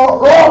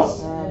for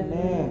us.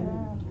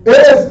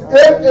 If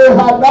it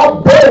had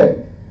not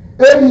been,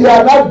 if He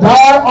had not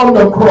died on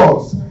the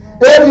cross,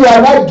 if He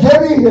had not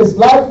given His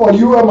life for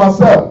you and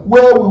myself,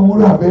 where we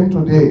would have been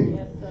today.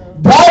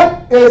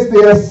 That is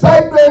the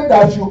excitement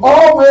that should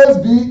always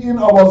be in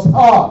our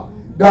heart.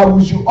 That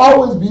we should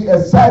always be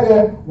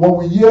excited when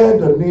we hear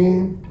the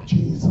name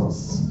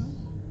Jesus.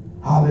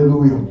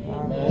 Hallelujah.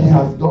 Amen. He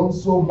has done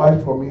so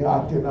much for me,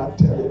 I cannot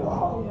tell it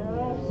all.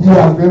 He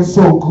has been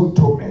so good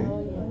to me.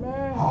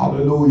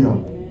 Hallelujah.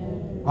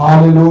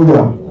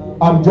 Hallelujah.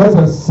 I'm just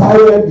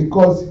excited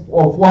because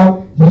of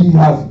what He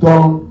has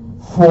done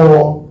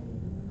for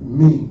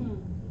me.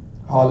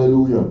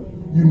 Hallelujah.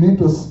 You need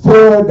to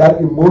stir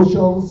that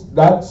emotions,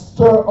 that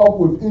stir up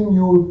within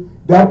you,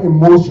 that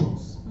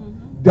emotions.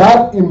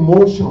 That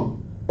emotion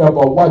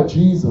about what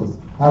Jesus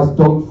has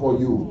done for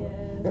you.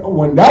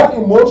 When that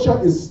emotion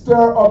is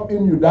stirred up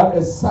in you, that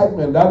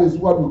excitement, that is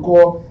what we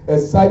call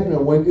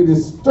excitement. When it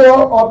is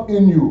stirred up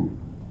in you,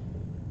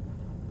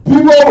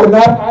 people will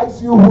not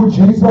ask you who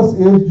Jesus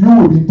is, you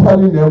will be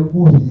telling them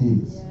who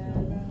He is.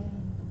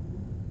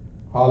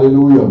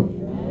 Hallelujah.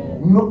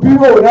 No, people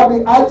will not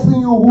be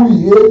asking you who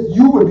He is,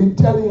 you will be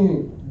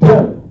telling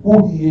them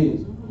who He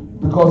is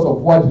because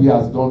of what He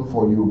has done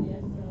for you.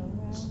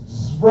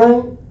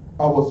 Spring,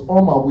 I was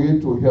on my way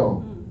to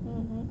hell.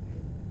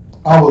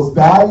 I was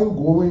dying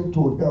going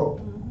to hell.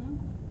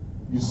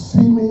 You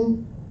see me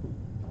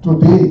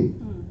today.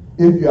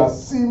 If you are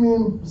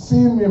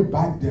seeing me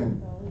back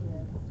then,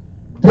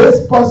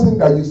 this person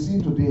that you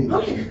see today,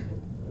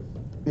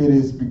 it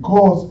is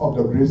because of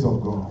the grace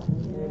of God.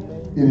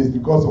 It is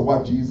because of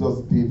what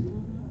Jesus did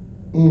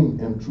in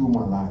and through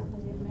my life.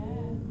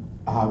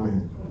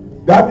 Amen.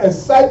 That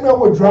excitement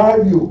will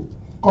drive you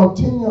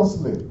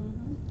continuously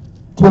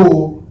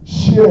to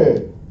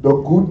share the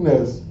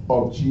goodness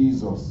of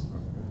Jesus.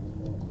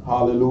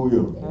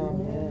 Hallelujah.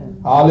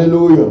 Amen.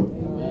 Hallelujah.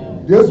 Amen.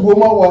 This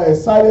woman was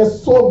excited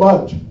so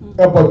much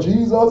about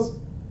Jesus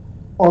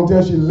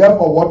until she left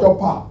her water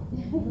pot.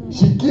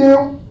 She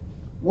came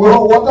with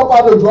her water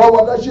pot to draw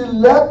water. She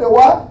left the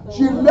what?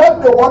 She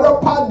left the water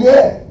pot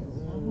there.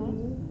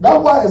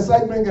 That's what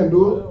excitement can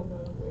do.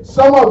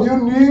 Some of you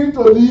need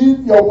to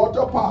leave your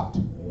water pot.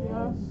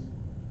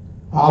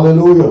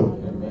 Hallelujah.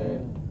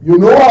 You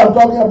know what I'm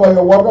talking about,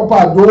 your water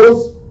pot.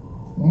 Those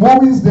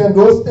movies, then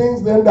those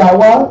things, then that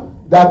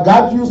one that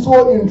got you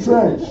so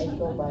entrenched.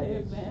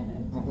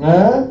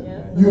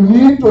 You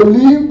need to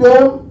leave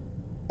them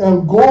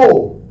and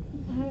go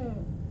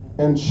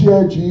and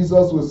share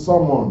Jesus with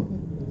someone.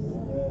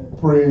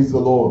 Praise the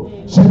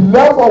Lord. She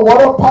left her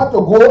water pot to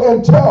go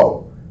and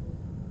tell.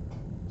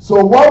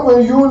 So what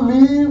will you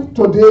leave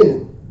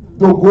today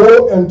to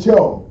go and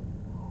tell?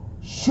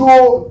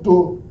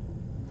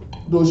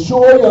 To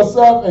show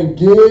yourself and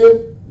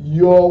give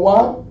your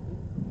what?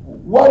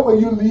 What will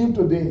you leave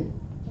today?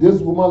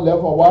 This woman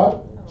left her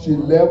what? She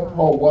left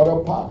her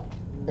water pot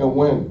and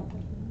went.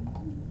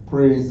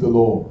 Praise the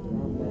Lord.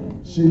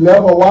 She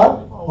left her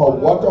what? Her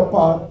water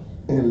pot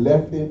and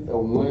left it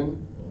and went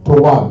to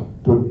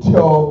what? To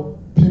tell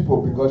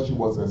people because she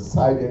was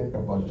excited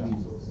about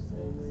Jesus.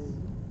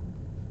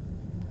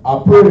 I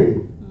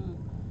pray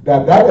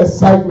that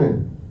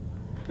excitement,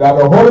 that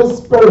the Holy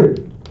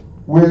Spirit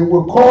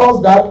will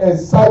cause that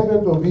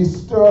excitement to be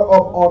stirred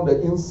up on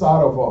the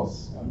inside of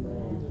us.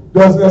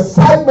 There's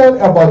excitement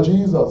about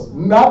Jesus,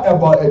 not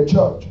about a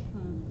church,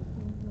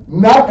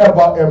 not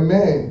about a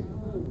man,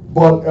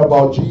 but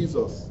about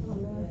Jesus,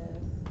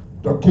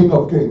 the King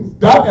of Kings.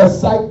 That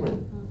excitement.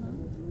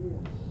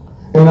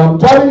 And I'm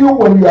telling you,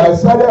 when you are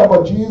excited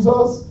about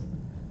Jesus,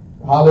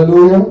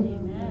 hallelujah,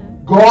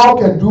 God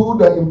can do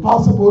the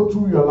impossible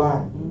through your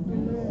life.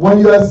 When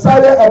you're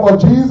excited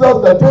about Jesus,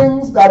 the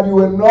things that you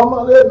will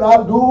normally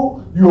not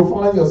do, you'll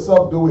find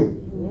yourself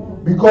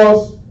doing.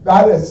 Because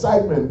that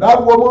excitement,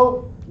 that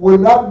woman will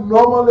not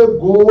normally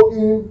go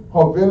in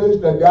her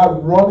village that they are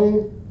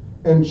running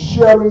and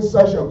sharing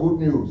such a good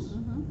news.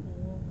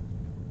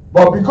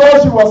 But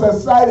because she was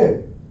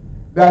excited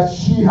that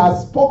she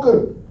has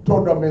spoken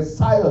to the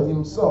Messiah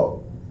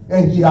himself,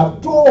 and he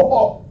had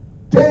told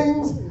her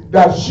things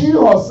that she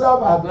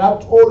herself had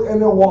not told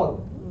anyone,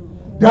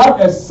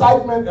 that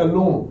excitement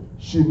alone,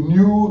 she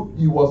knew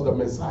he was the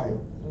Messiah.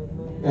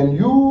 And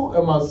you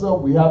and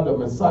myself, we have the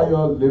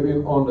Messiah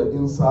living on the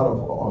inside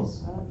of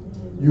us.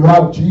 You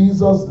have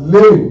Jesus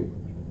living.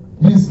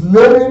 He's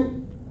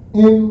living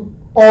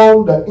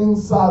on the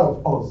inside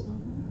of us.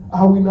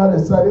 Are we not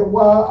excited?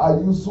 Why are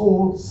you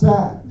so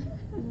sad?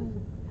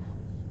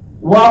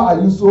 Why are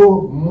you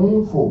so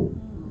mournful?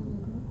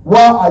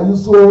 Why are you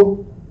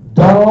so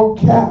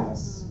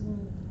downcast?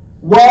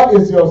 Why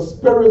is your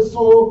spirit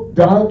so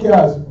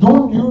downcast?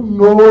 Don't you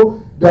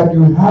know that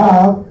you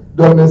have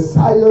the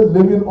Messiah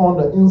living on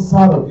the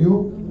inside of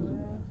you?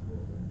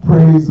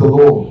 Praise the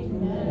Lord.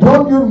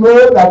 Don't you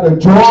know that the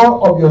joy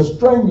of your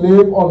strength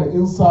lives on the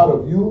inside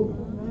of you?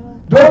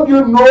 Don't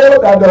you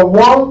know that the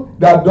one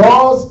that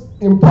does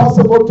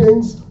impossible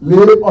things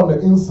live on the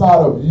inside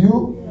of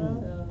you?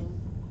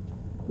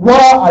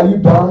 Why are you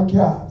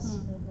downcast?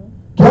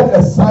 Get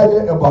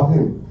excited about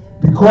him.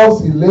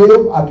 Because he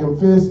lives, I can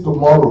face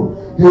tomorrow.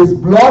 His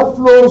blood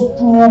flows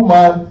through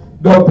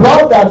the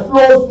blood that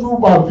flows through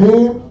my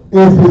vein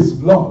is his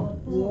blood.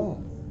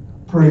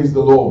 Praise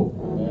the Lord.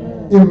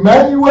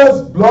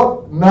 Emmanuel's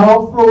blood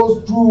now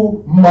flows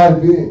through my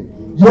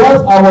vein.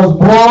 Yes, I was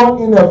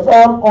born in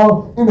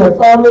a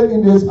family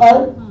in this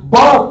earth,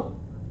 but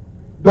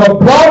the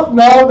blood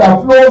now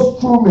that flows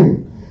through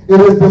me,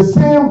 it is the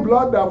same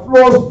blood that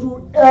flows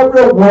through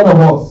every one of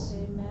us.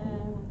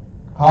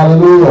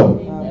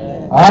 Hallelujah.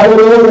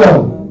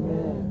 Hallelujah.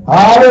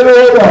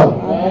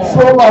 Hallelujah.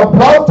 So my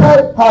blood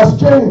type has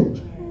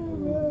changed.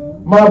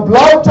 My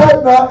blood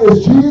type now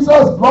is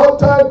Jesus' blood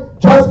type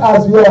just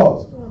as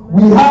yours.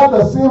 We have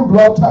the same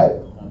blood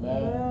type.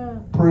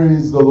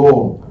 Praise the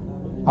Lord.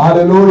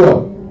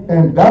 Hallelujah.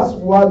 And that's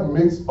what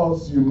makes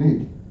us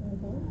unique.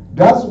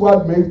 That's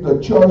what makes the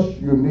church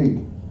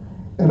unique.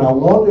 And I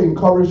want to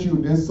encourage you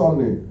this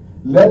Sunday.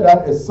 Let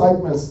that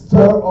excitement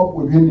stir up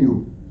within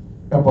you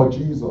about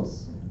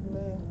Jesus.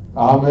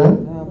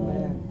 Amen.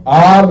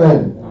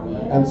 Amen.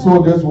 And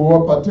so this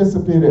woman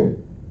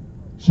participated.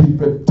 She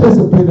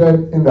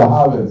participated in the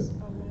harvest.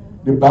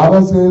 The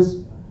Bible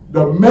says,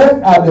 the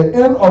men at the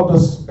end of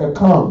the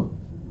account,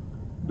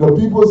 the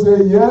people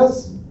say,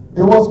 yes,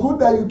 it was good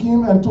that you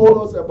came and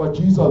told us about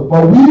Jesus,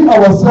 but we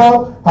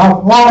ourselves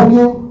have won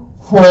him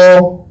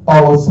for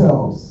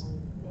ourselves.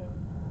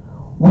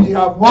 We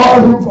have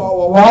won him for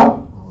our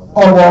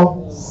what?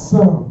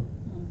 Ourselves.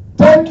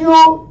 Thank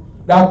you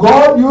that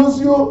God used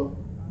you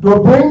to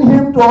bring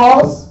him to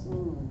us,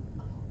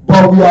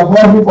 but we have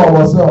won him for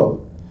ourselves.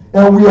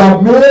 And we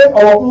have made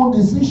our own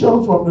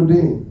decisions from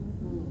today.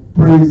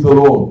 Praise the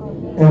Lord.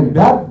 And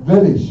that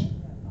village,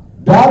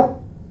 that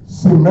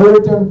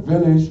Samaritan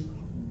village,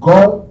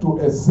 got to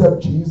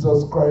accept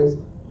Jesus Christ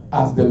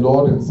as the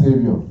Lord and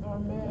Savior.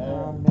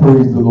 Amen.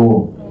 Praise the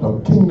Lord. The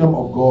kingdom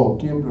of God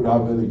came to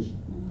that village.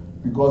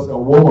 because a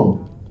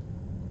woman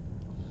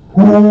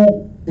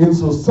who in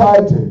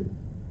society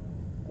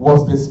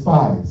was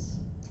despised.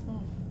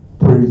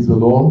 Praise the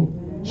Lord.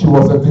 She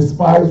was a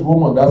despised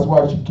woman. That's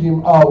why she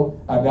came out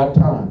at that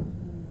time.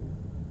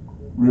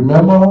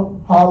 Remember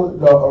how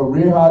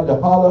Rahab the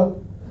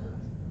harlot?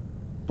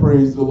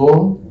 Praise the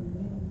Lord.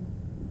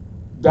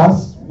 That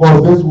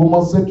was this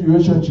woman's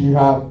situation.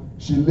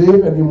 She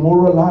lived an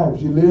immoral life.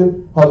 She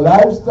lived her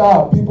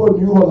lifestyle. People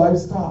knew her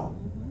lifestyle.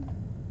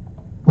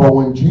 But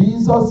when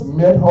Jesus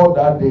met her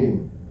that day,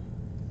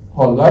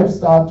 her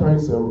lifestyle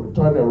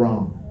turned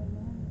around.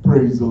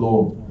 Praise the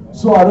Lord.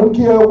 So I don't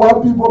care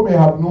what people may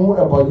have known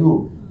about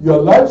you.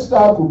 Your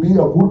lifestyle could be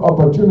a good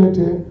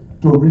opportunity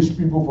to reach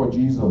people for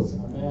Jesus.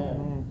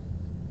 Amen.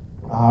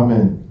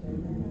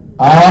 Amen.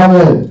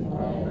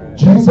 Amen.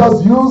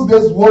 Jesus used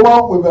this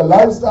woman with a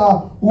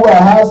lifestyle who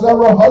had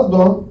several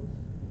husbands,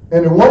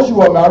 and the one she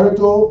was married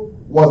to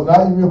was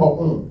not even her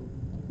own.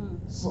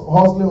 So,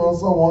 hustling on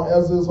someone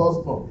else's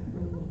husband.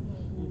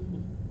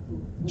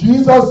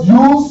 Jesus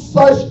used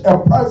such a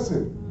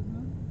person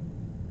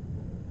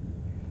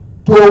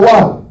to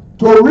what?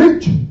 To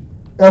reach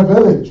a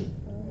village.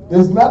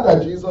 It's not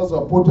that Jesus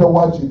supported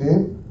what she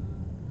did,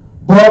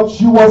 but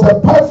she was a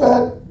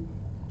perfect.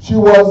 She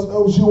was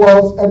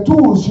a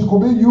tool. She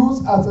could be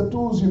used as a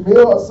tool. She made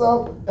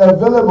herself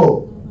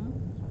available.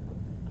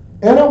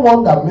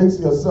 Anyone that makes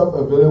yourself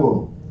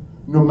available,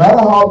 no matter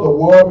how the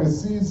world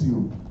sees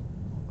you,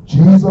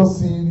 Jesus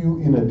sees you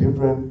in a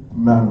different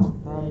manner.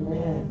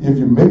 Amen. If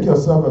you make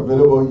yourself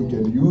available, He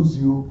can use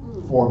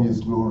you for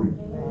His glory.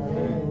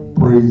 Amen.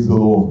 Praise the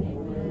Lord.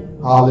 Amen.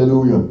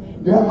 Hallelujah.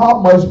 Then how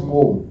much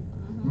more?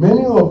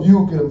 Many of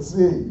you can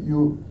say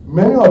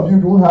many of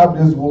you don't have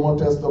this woman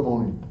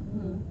testimony.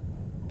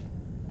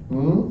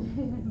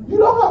 You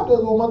don't have this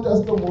woman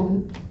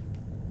testimony.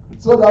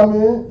 So that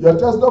means your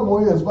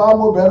testimony is far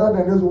more better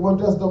than this woman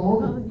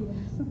testimony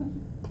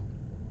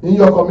in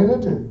your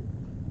community.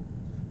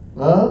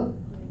 Huh?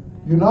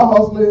 You're not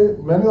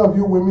hustling, many of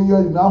you women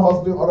here, you're not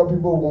hustling other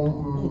people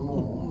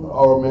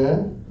or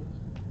men.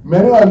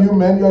 Many of you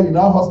men here, you're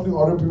not hustling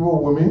other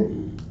people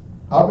women.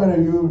 How many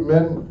of you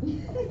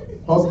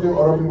men hustling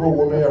other people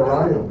women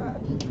around you?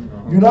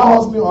 You're not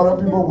hustling other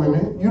people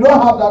women. You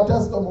don't have that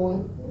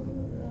testimony.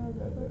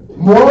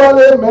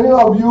 Morally, many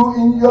of you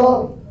in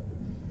your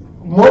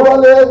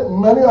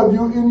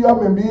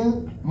may be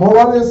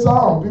morally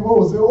sound. People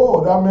will say,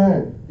 oh, that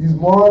man is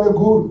morally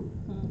good.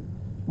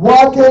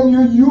 Why can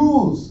you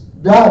use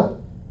that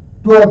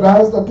to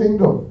advance the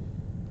kingdom?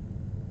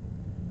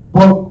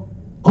 But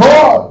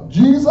God,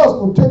 Jesus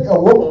could take a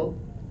woman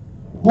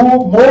who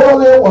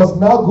morally was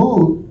not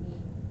good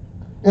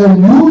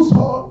and use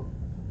her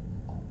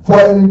for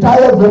an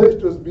entire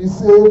village to be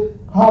saved.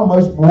 How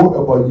much more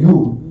about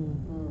you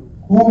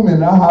who may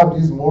not have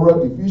this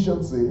moral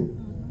deficiency?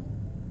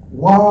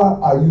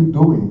 What are you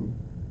doing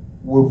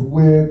with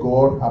where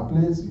God has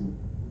placed you?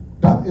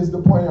 That is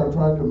the point I'm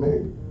trying to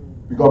make.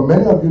 Because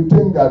many of you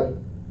think that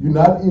you're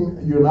not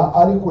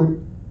adequate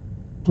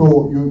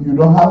to, you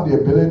don't have the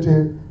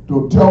ability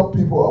to tell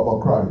people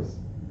about Christ.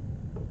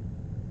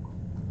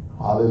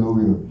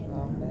 Hallelujah.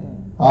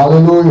 Amen.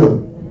 Hallelujah.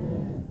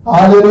 Amen.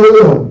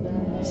 Hallelujah.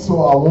 Amen.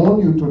 So I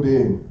want you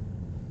today,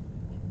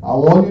 I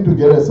want you to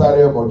get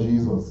excited about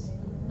Jesus.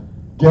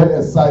 Get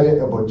excited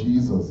about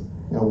Jesus.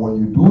 And when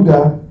you do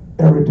that,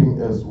 everything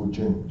else will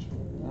change.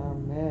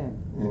 Amen.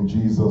 In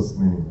Jesus'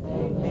 name.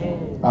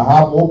 Amen. I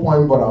have more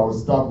points, but I will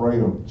stop right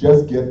here.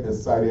 Just get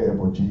excited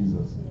about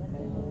Jesus.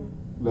 Amen.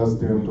 Let's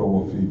stand to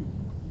our feet.